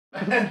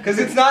Because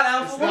it's not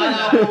Alpha Woman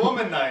Not Alpha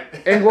Woman night.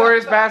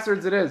 Inglourious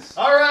Bastards it is.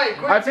 Alright,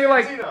 I feel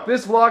like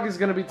this vlog is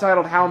gonna be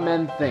titled How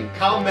Men Think.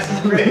 How men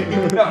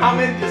think. No, how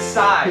men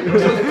decide.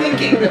 There's no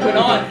thinking that went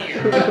on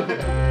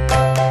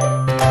here.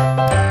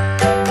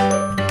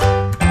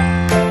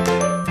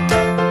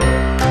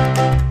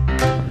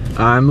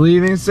 I'm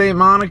leaving St.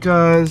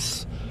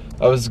 Monica's.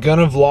 I was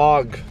gonna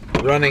vlog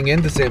running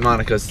into St.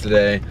 Monica's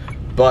today,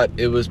 but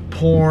it was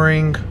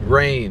pouring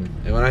rain.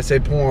 And when I say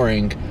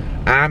pouring,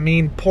 I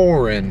mean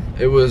pouring.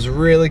 It was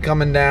really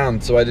coming down,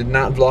 so I did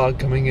not vlog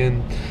coming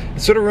in.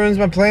 It sort of ruins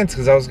my plans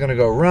because I was gonna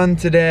go run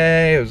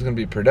today. I was gonna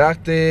be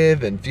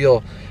productive and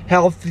feel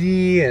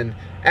healthy and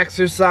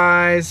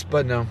exercise,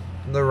 but no,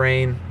 the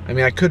rain. I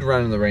mean, I could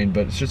run in the rain,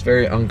 but it's just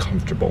very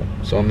uncomfortable,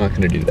 so I'm not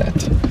gonna do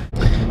that.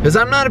 Because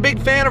I'm not a big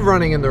fan of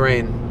running in the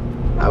rain.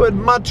 I would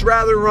much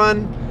rather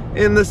run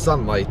in the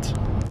sunlight.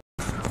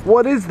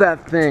 What is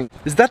that thing?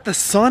 Is that the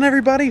sun,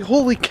 everybody?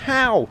 Holy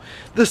cow!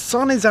 The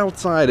sun is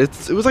outside.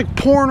 It was like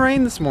pouring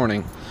rain this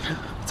morning.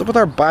 What's up with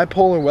our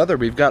bipolar weather?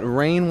 We've got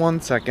rain 1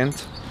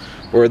 second,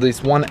 or at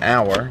least 1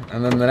 hour,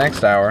 and then the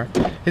next hour,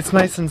 it's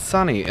nice and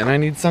sunny, and I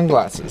need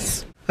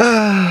sunglasses.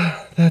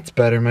 Ah, that's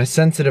better. My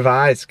sensitive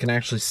eyes can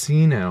actually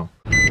see now.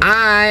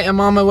 I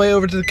am on my way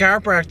over to the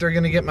chiropractor,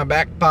 gonna get my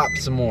back popped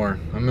some more.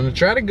 I'm gonna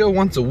try to go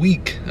once a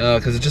week,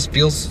 because it just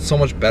feels so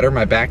much better.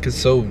 My back is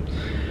so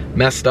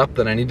messed up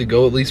that I need to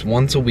go at least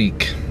once a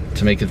week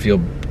to make it feel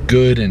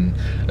good and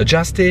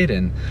adjusted,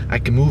 and I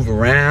can move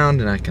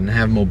around and I can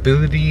have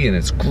mobility, and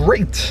it's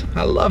great.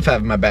 I love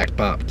having my back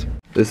popped.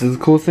 This is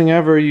the coolest thing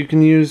ever. You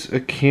can use a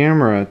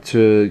camera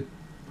to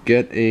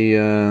get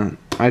a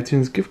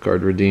iTunes gift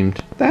card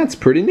redeemed. That's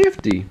pretty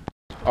nifty.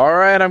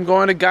 Alright, I'm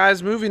going to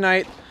Guy's movie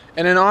night,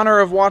 and in honor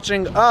of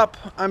watching Up,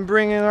 I'm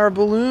bringing our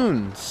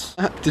balloons.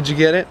 Did you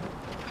get it?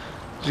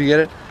 Did you get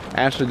it?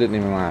 Ashley didn't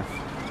even laugh.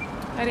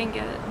 I didn't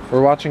get it.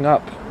 We're watching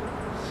Up,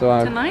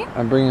 so Tonight?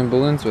 I'm bringing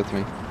balloons with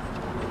me.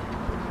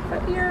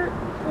 But you're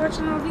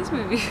watching all these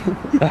movies.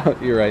 Oh,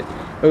 you're right.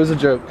 It was a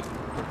joke.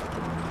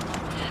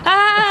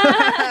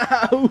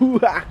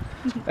 Ah!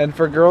 And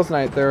for girls'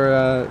 night,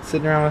 they're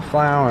sitting around with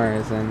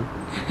flowers and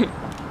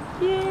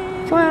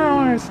Yay!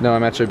 flowers. No,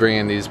 I'm actually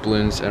bringing these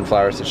balloons and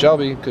flowers to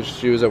Shelby because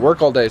she was at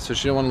work all day, so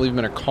she didn't want to leave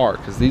them in her car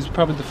because these would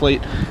probably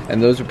deflate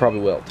and those would probably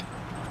wilt.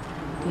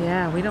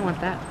 Yeah, we don't want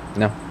that.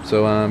 No,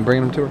 so I'm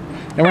bringing them to her.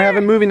 And we're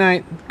having movie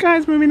night.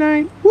 Guys, movie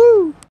night.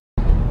 Woo!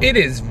 It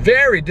is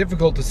very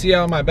difficult to see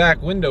out my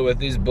back window with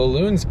these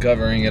balloons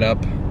covering it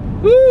up.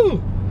 Woo!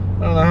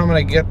 I don't know how I'm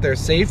gonna get there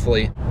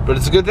safely, but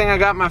it's a good thing I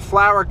got my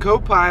flower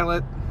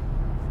co-pilot.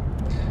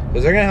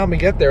 Because they're gonna help me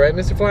get there, right,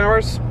 Mr.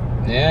 Flowers?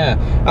 Yeah.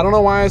 I don't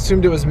know why I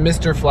assumed it was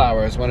Mr.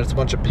 Flowers when it's a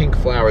bunch of pink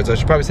flowers. I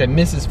should probably say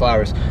Mrs.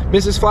 Flowers.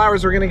 Mrs.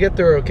 Flowers, we're gonna get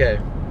there okay.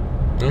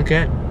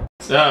 Okay.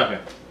 Okay.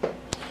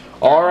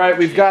 All right,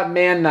 we've got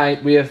man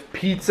night. We have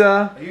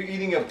pizza. Are you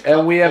eating a cup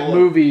and we have full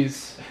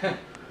movies.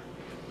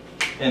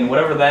 And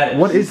whatever that is.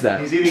 What is that?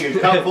 He's eating a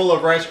cup full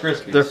of Rice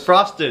Krispies. They're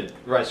frosted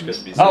Rice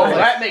Krispies. Oh,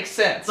 that makes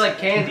sense. It's like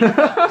candy.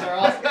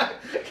 that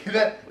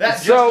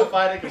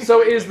justified it.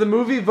 So is the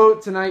movie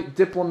vote tonight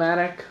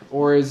diplomatic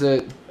or is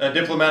it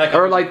diplomatic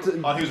or like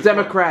on who's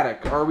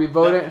democratic? Are we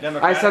voting?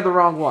 Democratic? I said the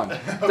wrong one.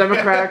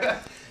 Democratic.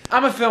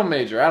 I'm a film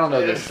major. I don't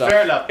know this stuff.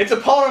 Fair enough. It's a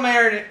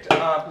parliamentary.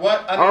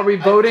 What? I mean, Are we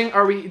voting?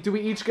 Do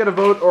we each get a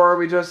vote, or are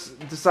we just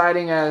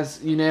deciding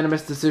as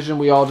unanimous decision?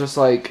 We all just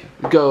like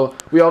go.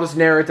 We all just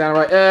narrow it down.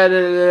 Right?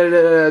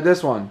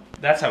 This one.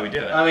 That's how we do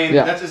it. I mean,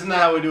 Yeah. isn't that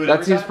how we do it? That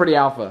every seems time? pretty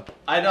alpha.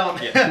 I don't.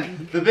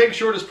 The Big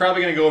Short is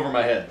probably gonna go over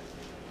my head.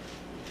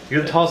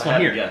 You're the tallest one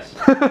here. Yes.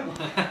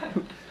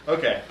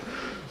 Okay.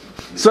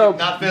 So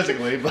Not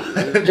physically, but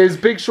is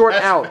Big Short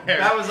That's out fair.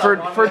 That was for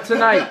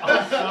tonight?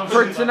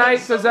 For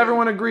tonight, does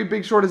everyone agree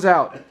Big Short is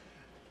out?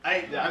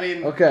 I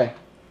mean, Okay,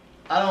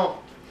 I don't.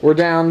 we're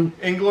down.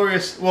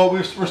 Inglorious. Well,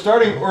 we're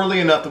starting early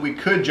enough that we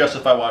could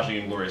justify watching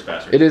Inglorious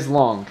Bastards. It is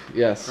long.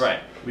 Yes. Right.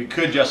 We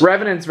could justify.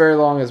 Revenant's very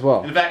long as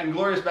well. In fact,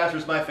 Inglorious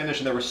Bastards might finish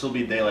and there will still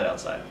be daylight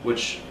outside,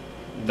 which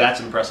that's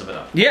impressive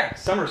enough. Yeah,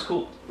 summer's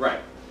cool. Right.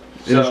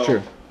 It is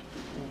true.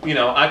 You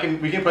know,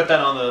 we can put that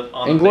on the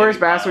Inglorious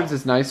maybe pile. Bastards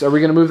is nice. Are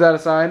we gonna move that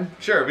aside?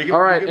 Sure. We can.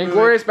 All right. we can move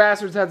Inglorious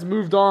Bastards has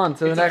moved on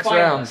to the It's a next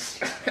round.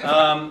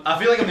 finalist. I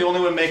feel like I'm the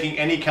only one making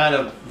any kind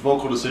of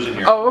vocal decision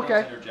here. Oh,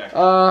 okay. Interject.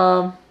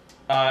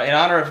 In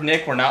honor of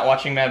Nick, we're not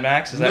watching Mad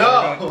Max. Is that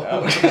No,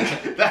 what we're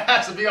doing? that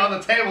has to be on the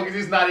table because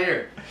he's not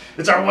here.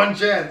 It's our one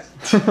chance.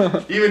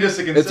 Even just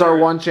to consider. It's our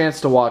it. one chance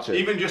to watch it.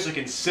 Even just to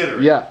consider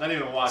it. Yeah. Not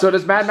even watch. So it.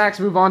 does Mad Max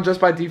move on just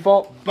by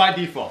default? By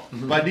default.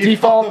 By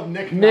Default.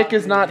 Nick Nick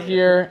is not being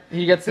here.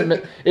 He gets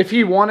the. If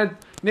he wanted,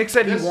 Nick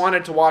said This- he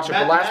wanted to watch it,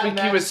 but last Mad week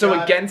he Max was so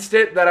got- against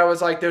it that I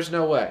was like, "There's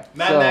no way."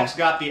 Mad So, Max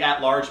got the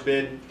at-large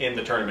bid in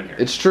the tournament here.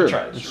 It's true. That's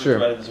right. It's true.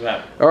 That's what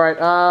happened. All right.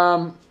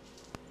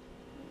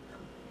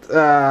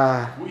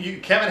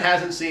 Kevin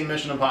hasn't seen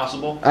Mission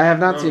Impossible. I have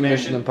not Rogue seen Nation.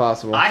 Mission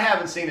Impossible. I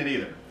haven't seen it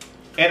either.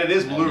 And it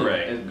is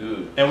Blu-ray. It's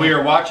good. And we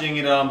are watching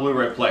it on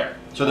Blu-ray player.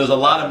 So there's a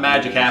lot of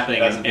magic happening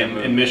That's a good in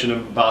movie. Mission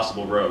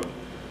Impossible Rogue.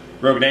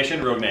 Rogue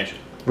Nation? Rogue Nation.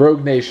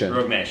 Rogue Nation.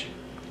 Rogue Nation.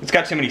 It's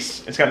got too many.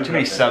 It's got too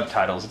many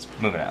subtitles. It's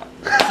moving out.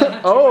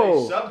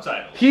 Oh,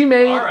 Subtitles. he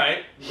made. All right.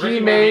 He Ricky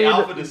made. the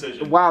alpha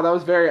decision. Wow, that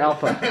was very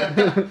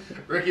alpha.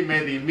 Ricky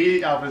made the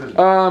immediate alpha decision.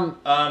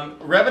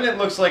 Revenant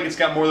looks like it's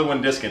got more than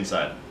one disc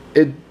inside.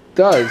 It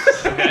does.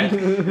 Okay.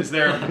 Is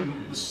there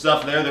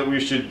stuff there that we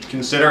should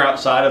consider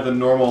outside of the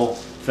normal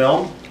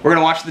film? We're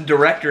gonna watch the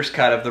director's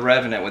cut of The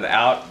Revenant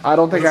without. I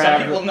don't think I Some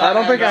have. people I not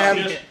don't think I have.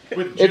 have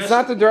It's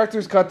not the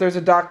director's cut. There's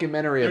a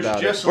documentary There's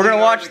about just it. We're gonna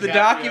Leonardo watch the DiCaprio.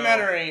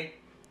 documentary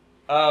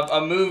of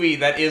a movie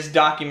that is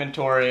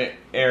documentary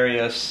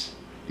areas.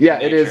 Yeah,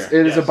 it is.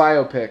 nature. It is a Yes.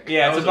 biopic.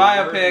 Yeah, That it's a was word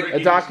biopic Ricky A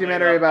just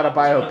documentary made up. about a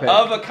biopic.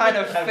 of a kind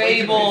of Have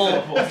way too many fable,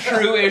 syllables.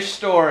 true-ish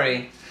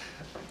story.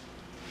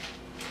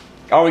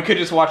 Or we could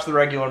just watch the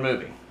regular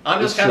movie. I'm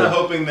just It's kind of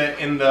true. hoping that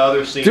in the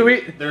other scene, Do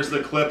we- there's the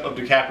clip of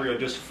DiCaprio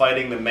just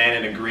fighting the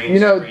man in a green. You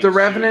know, screen The suit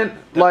Revenant,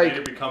 that like-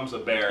 later becomes a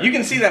bear. You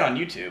can see that on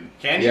YouTube.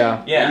 Can you?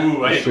 Yeah. Yeah.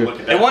 Ooh, I That's need to true. look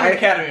at It that. won an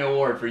Academy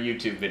Award for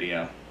YouTube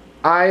video.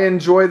 I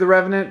enjoy The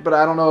Revenant, but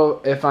I don't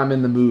know if I'm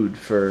in the mood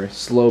for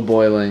slow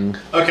boiling.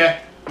 Okay.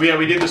 Yeah,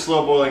 we did the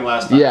slow boiling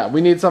last time. Yeah, we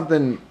need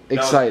something That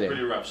was exciting.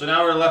 pretty rough. So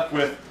now we're left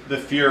with the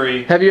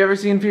Fury. Have you ever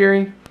seen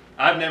Fury?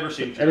 I've never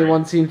seen Fury.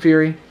 Anyone seen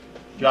Fury?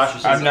 Josh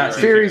has seen I've not Fury.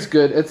 seen Fury's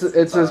good. It's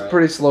a Alright.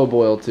 pretty slow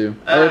boil too.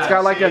 It's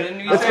got like see, a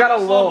and you it's said got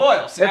a slow lull.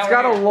 boil, so It's now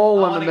got a we're here. lull I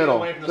in wanna the get middle.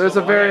 away from the There's a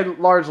slow boil. very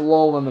Okay. large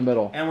lull in the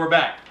middle. And we're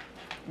back.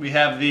 We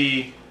have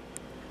the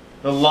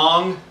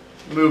long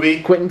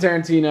movie Quentin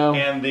Tarantino,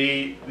 and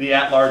the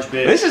at-large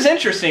bid. This is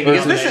interesting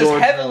because Versus this is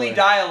George heavily Miller.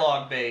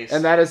 dialogue based.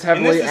 and that is And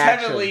heavily this is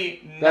action.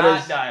 heavily That not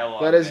is-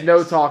 dialogue. That is no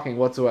based. talking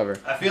whatsoever.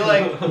 I feel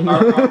like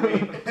are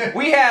we...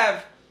 We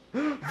have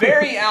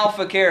very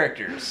alpha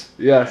characters.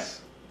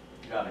 Yes,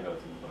 Gotta go through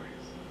Glorious.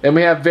 and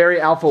we have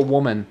very alpha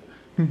woman.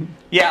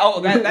 Yeah.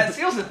 Oh, that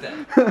seals it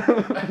then.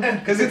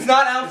 Because it's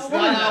not alpha It's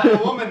woman. not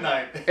Alpha Woman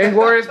Night.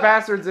 Inglorious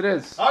Bastards, it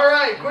is. All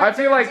right. I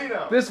feel like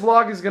Tarantino. this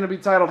vlog is going to be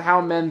titled "How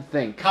Men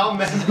Think." How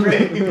men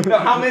think. No,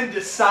 how men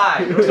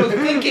decide. There was no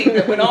thinking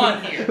that went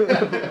on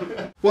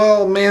here.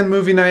 Well, man,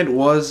 movie night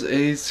was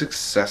a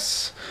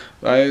success.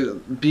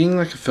 Being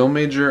like a film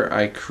major,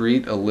 I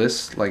create a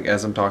list. Like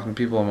as I'm talking to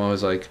people, I'm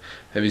always like,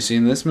 "Have you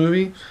seen this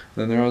movie?"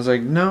 Then they're always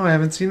like, "No, I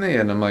haven't seen that yet."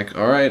 And I'm like,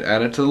 "All right,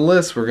 add it to the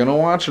list. We're gonna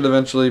watch it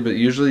eventually." But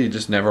usually, you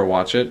just never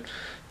watch it.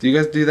 Do you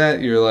guys do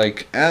that? You're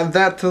like, "Add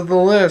that to the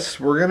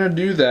list. We're gonna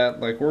do that.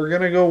 Like we're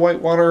gonna go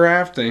whitewater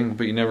rafting,"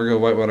 but you never go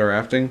whitewater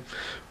rafting.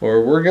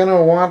 Or we're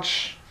gonna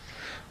watch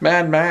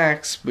Mad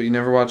Max, but you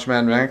never watch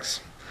Mad Max.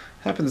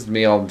 Happens to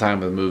me all the time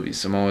with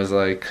movies. I'm always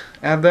like,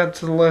 "Add that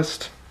to the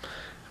list."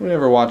 We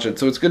never watch it,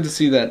 so it's good to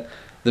see that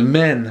the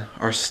men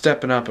are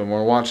stepping up and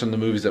we're watching the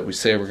movies that we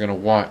say we're gonna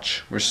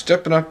watch. We're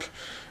stepping up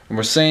and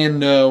we're saying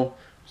no,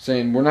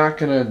 saying we're not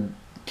gonna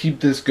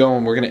keep this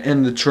going. We're gonna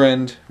end the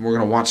trend and we're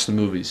gonna watch the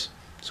movies.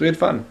 So we had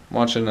fun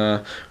watching.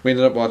 We ended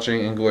up watching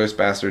Inglourious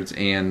Bastards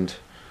and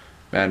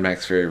Mad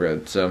Max Fury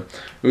Road. So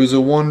it was a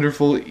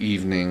wonderful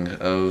evening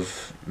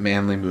of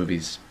manly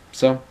movies.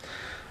 So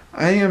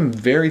I am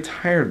very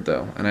tired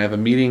though, and I have a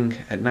meeting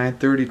at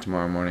 9:30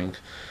 tomorrow morning.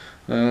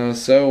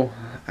 So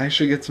I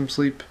should get some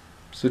sleep.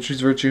 So choose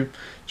virtue,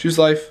 choose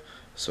life.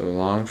 So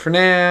long for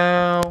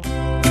now.